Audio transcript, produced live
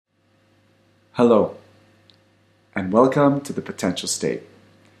Hello, and welcome to The Potential State.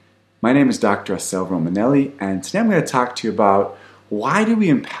 My name is Dr. Asel Romanelli, and today I'm going to talk to you about why do we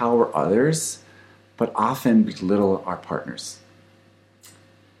empower others, but often belittle our partners.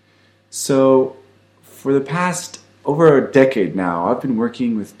 So, for the past over a decade now, I've been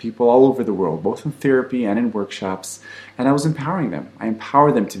working with people all over the world, both in therapy and in workshops, and I was empowering them. I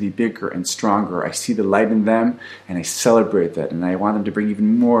empower them to be bigger and stronger. I see the light in them, and I celebrate that, and I want them to bring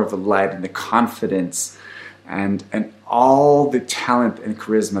even more of the light and the confidence and all the talent and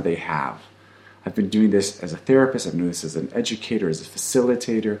charisma they have. I've been doing this as a therapist, I've been doing this as an educator, as a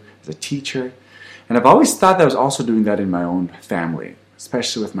facilitator, as a teacher, and I've always thought that I was also doing that in my own family,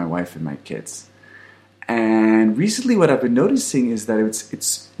 especially with my wife and my kids. And recently what I've been noticing is that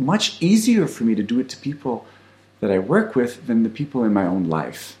it's much easier for me to do it to people that I work with than the people in my own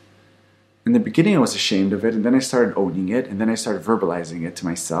life. In the beginning I was ashamed of it, and then I started owning it, and then I started verbalizing it to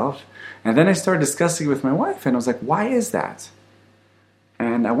myself, and then I started discussing it with my wife, and I was like, why is that?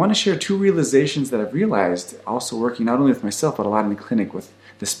 And I want to share two realizations that I've realized, also working not only with myself, but a lot in the clinic with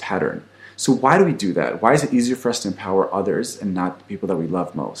this pattern. So why do we do that? Why is it easier for us to empower others and not the people that we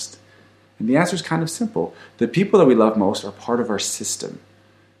love most? And the answer is kind of simple. The people that we love most are part of our system.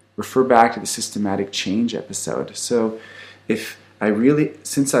 Refer back to the systematic change episode. So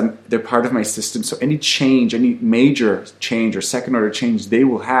they're part of my system, so any change, any major change or second order change they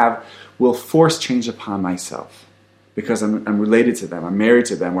will have will force change upon myself because I'm related to them, I'm married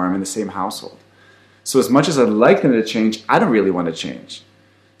to them, or I'm in the same household. So as much as I'd like them to change, I don't really want to change.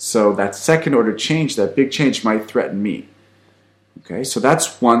 So that second order change, that big change might threaten me. Okay, so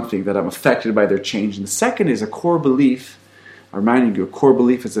that's one thing that I'm affected by their change. And the second is a core belief. I'm reminding you, a core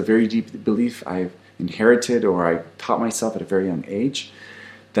belief is a very deep belief I've inherited or I taught myself at a very young age,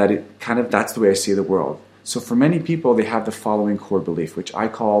 that's the way I see the world. So for many people, they have the following core belief, which I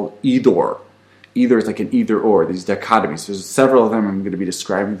call either. Either is like an either or, these dichotomies. There's several of them, I'm going to be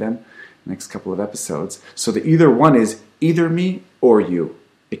describing them in the next couple of episodes. So the either one is either me or you.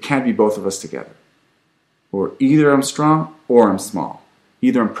 It can't be both of us together. Or either I'm strong or I'm small.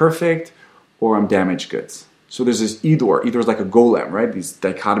 Either I'm perfect or I'm damaged goods. So there's this either. Either is like a golem, right? These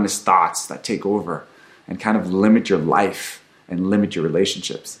dichotomous thoughts that take over and kind of limit your life and limit your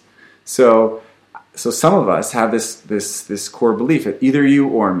relationships. So some of us have this core belief that either you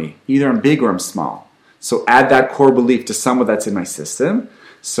or me. Either I'm big or I'm small. So add that core belief to someone that's in my system.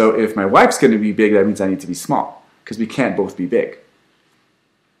 So if my wife's going to be big, that means I need to be small because we can't both be big.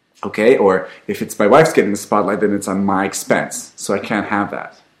 Okay, or if it's my wife's getting the spotlight, then it's on my expense. So I can't have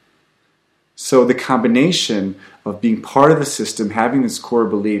that. So the combination of being part of the system, having this core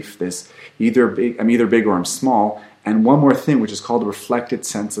belief, this I'm either big or I'm small, and one more thing, which is called a reflected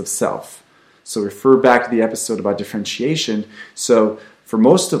sense of self. So refer back to the episode about differentiation. So for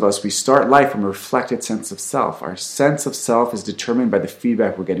most of us, we start life from a reflected sense of self. Our sense of self is determined by the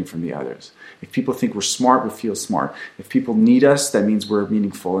feedback we're getting from the others. If people think we're smart, we feel smart. If people need us, that means we're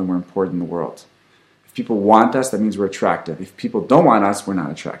meaningful and we're important in the world. If people want us, that means we're attractive. If people don't want us, we're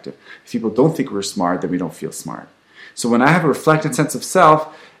not attractive. If people don't think we're smart, then we don't feel smart. So when I have a reflected sense of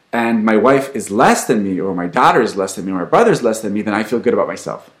self and my wife is less than me, or my daughter is less than me, or my brother is less than me, then I feel good about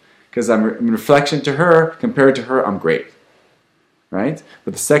myself. Because I'm in reflection to her, compared to her, I'm great. Right?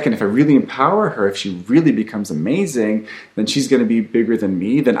 But the second, if I really empower her, if she really becomes amazing, then she's going to be bigger than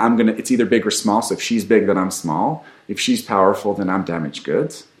me. Then it's either big or small. So if she's big, then I'm small. If she's powerful, then I'm damaged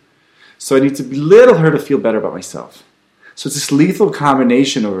goods. So I need to belittle her to feel better about myself. So it's this lethal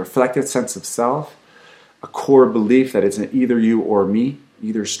combination of a reflected sense of self, a core belief that it's an either you or me,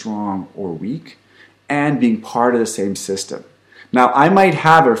 either strong or weak, and being part of the same system. Now, I might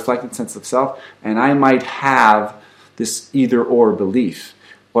have a reflected sense of self, and I might have this either-or belief.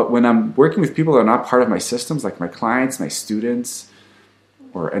 But when I'm working with people that are not part of my systems, like my clients, my students,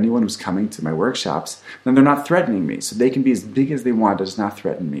 or anyone who's coming to my workshops, then they're not threatening me. So they can be as big as they want, it does not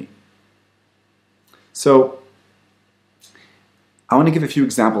threaten me. So I want to give a few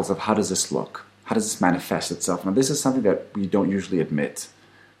examples of how does this look? How does this manifest itself? Now, this is something that we don't usually admit.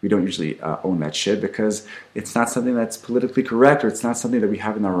 We don't usually own that shit because it's not something that's politically correct, or it's not something that we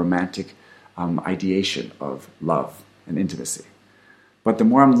have in our romantic ideation of love and intimacy. But the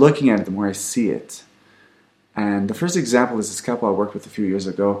more I'm looking at it, the more I see it. And the first example is this couple I worked with a few years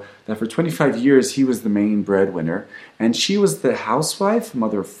ago that for 25 years he was the main breadwinner and she was the housewife,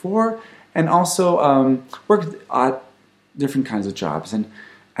 mother of 4, and also worked at different kinds of jobs. And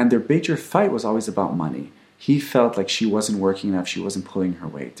their major fight was always about money. He felt like she wasn't working enough, she wasn't pulling her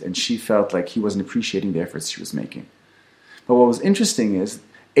weight, and she felt like he wasn't appreciating the efforts she was making. But what was interesting is,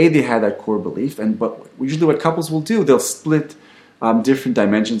 they had that core belief, but usually what couples will do, they'll split different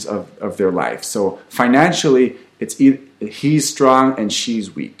dimensions of their life. So financially, it's either he's strong and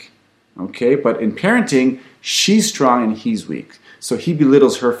she's weak. Okay, but in parenting, she's strong and he's weak. So he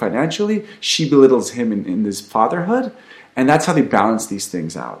belittles her financially, she belittles him in this fatherhood, and that's how they balance these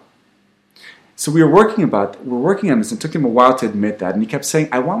things out. So we're working on this. It took him a while to admit that, and he kept saying,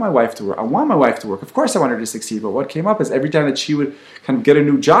 I want my wife to work. I want my wife to work. Of course I want her to succeed, but what came up is every time that she would kind of get a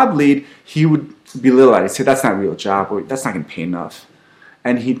new job lead, he would belittle that. He'd say, that's not a real job, or that's not going to pay enough.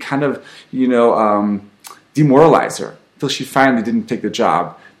 And he'd kind of, demoralize her until she finally didn't take the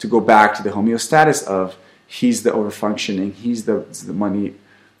job, to go back to the homeostasis of he's the overfunctioning, he's the money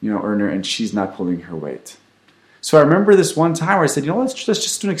earner, and she's not pulling her weight. So I remember this one time where I said, let's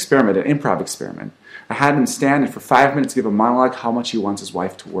just do an experiment, an improv experiment. I had him stand and for 5 minutes give a monologue how much he wants his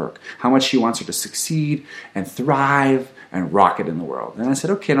wife to work, how much he wants her to succeed and thrive and rock it in the world. And I said,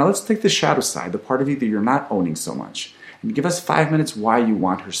 okay, now let's take the shadow side, the part of you that you're not owning so much, and give us 5 minutes why you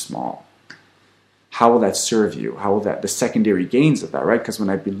want her small. How will that serve you? How will the secondary gains of that, right? Because when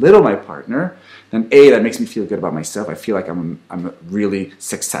I belittle my partner, then A, that makes me feel good about myself. I feel like I'm a really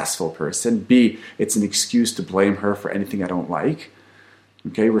successful person. B, it's an excuse to blame her for anything I don't like.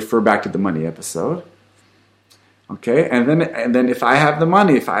 Okay, refer back to the money episode. Okay, and then if I have the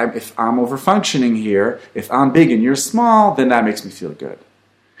money, if I'm overfunctioning here, if I'm big and you're small, then that makes me feel good.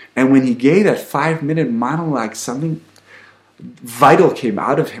 And when he gave that 5-minute monologue, something vital came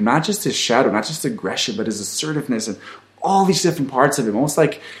out of him, not just his shadow, not just aggression, but his assertiveness and all these different parts of him. Almost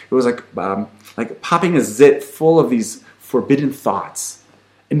like it was like popping a zit full of these forbidden thoughts.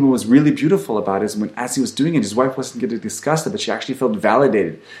 And what was really beautiful about it is as he was doing it, his wife wasn't getting disgusted, but she actually felt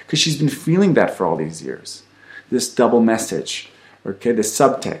validated because she's been feeling that for all these years. This double message, okay, this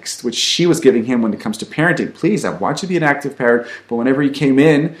subtext, which she was giving him when it comes to parenting. Please, I want you to be an active parent, but whenever he came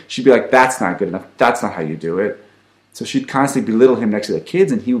in, she'd be like, that's not good enough. That's not how you do it. So she'd constantly belittle him next to the kids,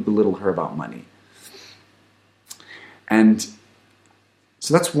 and he would belittle her about money. And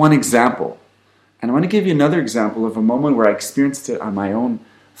so that's one example. And I want to give you another example of a moment where I experienced it on my own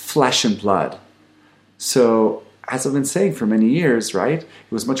flesh and blood. So, as I've been saying for many years, right,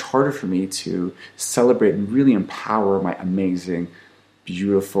 it was much harder for me to celebrate and really empower my amazing,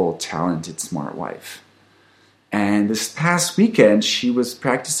 beautiful, talented, smart wife. And this past weekend, she was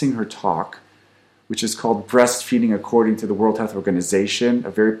practicing her talk, which is called Breastfeeding According to the World Health Organization,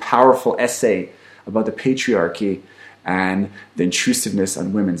 a very powerful essay about the patriarchy and the intrusiveness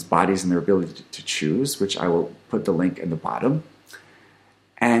on women's bodies and their ability to choose, which I will put the link in the bottom.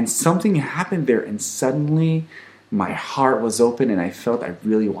 And something happened there, and suddenly my heart was open, and I felt I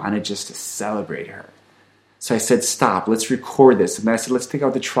really wanted just to celebrate her. So I said, stop, let's record this. And then I said, let's take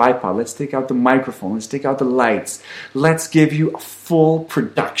out the tripod, let's take out the microphone, let's take out the lights. Let's give you a full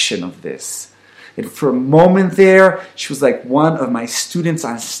production of this. And for a moment there, she was like one of my students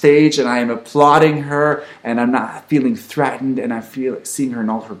on stage, and I am applauding her, and I'm not feeling threatened, and I feel seeing her in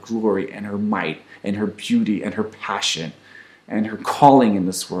all her glory and her might and her beauty and her passion and her calling in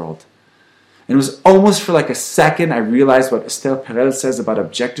this world. And it was almost for like a second I realized what Estelle Perel says about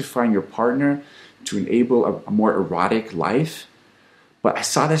objectifying your partner to enable a more erotic life. But I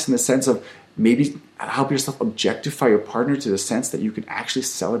saw this in the sense of maybe help yourself objectify your partner to the sense that you can actually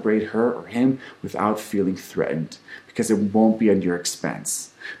celebrate her or him without feeling threatened, because it won't be at your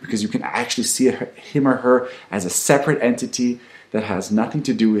expense, because you can actually see him or her as a separate entity that has nothing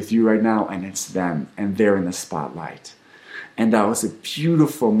to do with you right now, and it's them, and they're in the spotlight. And that was a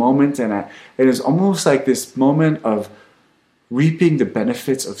beautiful moment, and it was almost like this moment of reaping the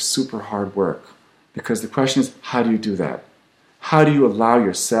benefits of super hard work, because the question is, how do you do that? How do you allow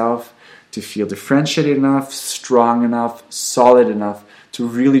yourself to feel differentiated enough, strong enough, solid enough to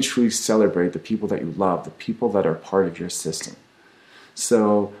really truly celebrate the people that you love, the people that are part of your system?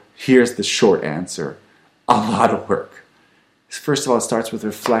 So here's the short answer. A lot of work. First of all, it starts with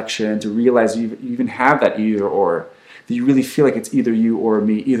reflection, to realize you even have that either or, that you really feel like it's either you or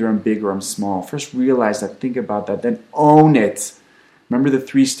me, either I'm big or I'm small. First realize that, think about that, then own it. Remember the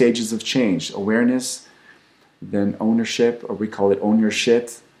 3 stages of change: awareness, then ownership, or we call it own your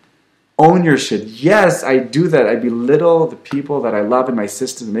shit. Own your shit. Yes, I do that. I belittle the people that I love in my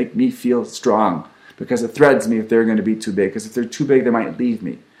system to make me feel strong, because it threatens me if they're going to be too big. Because if they're too big, they might leave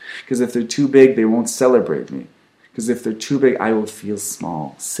me. Because if they're too big, they won't celebrate me. Because if they're too big, I will feel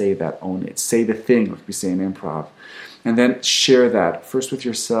small. Say that, own it. Say the thing, like we say in improv. And then share that, first with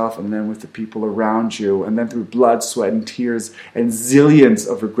yourself and then with the people around you. And then through blood, sweat, and tears and zillions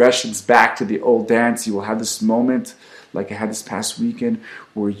of regressions back to the old dance, you will have this moment, like I had this past weekend,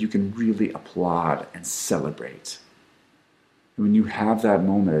 where you can really applaud and celebrate. And when you have that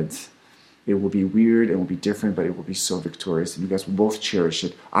moment, It will be weird, it will be different, but it will be so victorious, and you guys will both cherish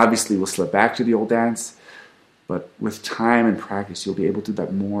it. Obviously, we'll slip back to the old dance, but with time and practice, you'll be able to do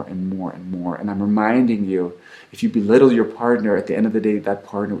that more and more and more. And I'm reminding you, if you belittle your partner, at the end of the day, that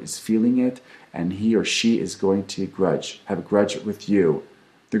partner is feeling it, and he or she is going to have a grudge with you.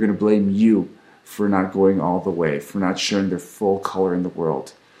 They're going to blame you for not going all the way, for not showing their full color in the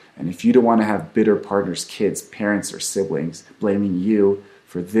world. And if you don't want to have bitter partners, kids, parents, or siblings blaming you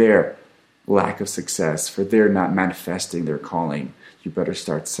for their lack of success, for their not manifesting their calling, you better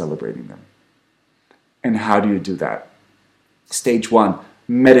start celebrating them. And how do you do that? Stage 1,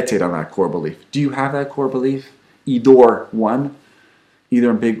 meditate on that core belief. Do you have that core belief? Either one. Either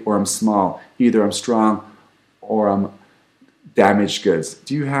I'm big or I'm small. Either I'm strong or I'm damaged goods.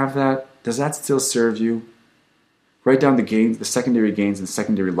 Do you have that? Does that still serve you? Write down the gains, the secondary gains and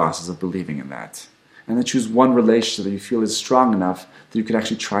secondary losses of believing in that. And then choose one relationship that you feel is strong enough that you could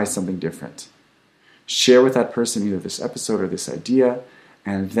actually try something different. Share with that person either this episode or this idea,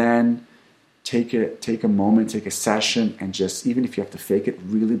 and then take a moment, take a session, and just, even if you have to fake it,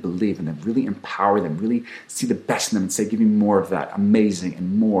 really believe in them, really empower them, really see the best in them and say, give me more of that, amazing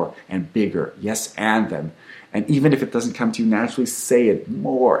and more and bigger, yes, and them. And even if it doesn't come to you naturally, say it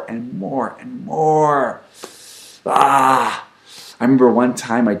more and more and more. I remember one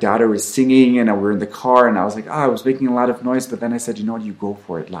time my daughter was singing and we were in the car and I was like, I was making a lot of noise, but then I said, you know what, you go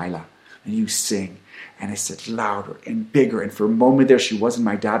for it, Lila, and you sing. And I said louder and bigger. And for a moment there, she wasn't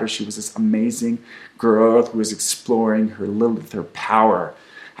my daughter. She was this amazing girl who was exploring her power.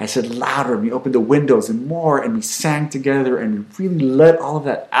 I said louder, and we opened the windows and more, and we sang together, and we really let all of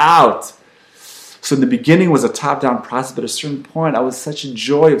that out. So in the beginning it was a top-down process, but at a certain point, I was such a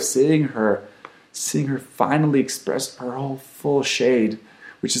joy of seeing her finally express her whole full shade,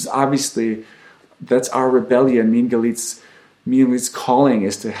 which is obviously, that's our rebellion. Me and Galit's calling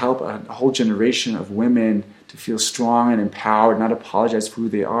is to help a whole generation of women to feel strong and empowered, not apologize for who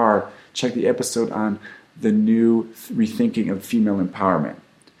they are. Check the episode on the new rethinking of female empowerment.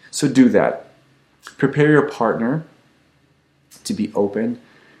 So do that. Prepare your partner to be open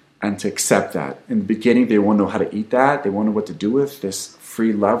and to accept that. In the beginning, they won't know how to eat that. They won't know what to do with this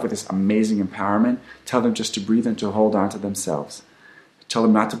free love, with this amazing empowerment. Tell them just to breathe and to hold on to themselves. Tell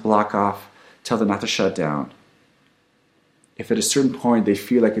them not to block off. Tell them not to shut down. If at a certain point they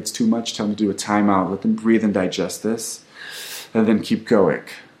feel like it's too much, tell them to do a timeout. Let them breathe and digest this, and then keep going.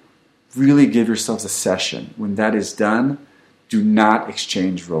 Really give yourselves a session. When that is done, do not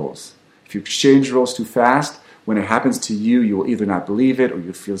exchange roles. If you exchange roles too fast, when it happens to you, you will either not believe it or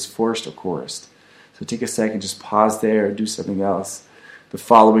you'll feel forced or coerced. So take a second, just pause there, do something else. The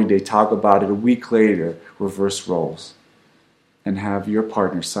following day, talk about it. A week later, reverse roles. And have your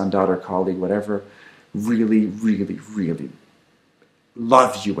partner, son, daughter, colleague, whatever, really, really, really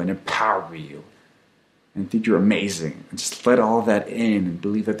love you and empower you and think you're amazing. And just let all that in and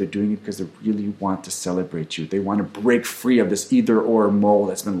believe that they're doing it because they really want to celebrate you. They want to break free of this either-or mold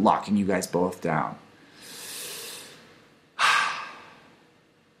that's been locking you guys both down.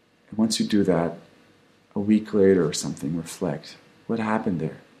 And once you do that, a week later or something, reflect. What happened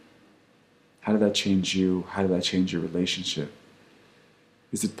there? How did that change you? How did that change your relationship?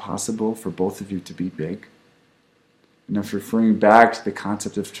 Is it possible for both of you to be big? And if referring back to the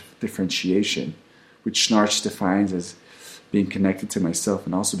concept of differentiation, which Schnarch defines as being connected to myself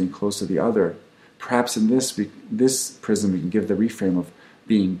and also being close to the other, perhaps in this prism we can give the reframe of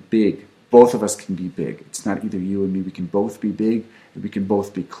being big. Both of us can be big. It's not either you and me. We can both be big and we can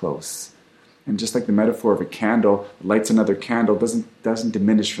both be close. And just like the metaphor of a candle lights another candle, doesn't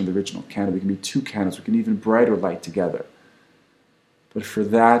diminish from the original candle. We can be two candles. We can even brighter light together. But for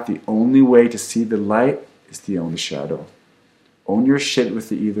that, the only way to see the light is to own the shadow. Own your shit with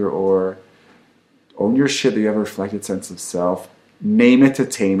the either or. Own your shit that you have a reflected sense of self. Name it to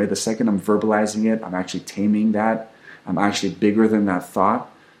tame it. The second I'm verbalizing it, I'm actually taming that. I'm actually bigger than that thought.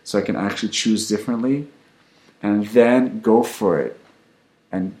 So I can actually choose differently. And then go for it.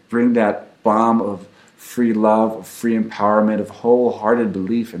 And bring that bomb of free love, of free empowerment, of wholehearted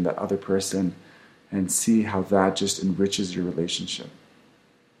belief in that other person. And see how that just enriches your relationship.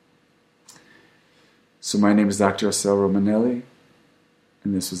 So my name is Dr. Osel Romanelli,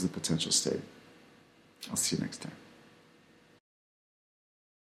 and this was The Potential State. I'll see you next time.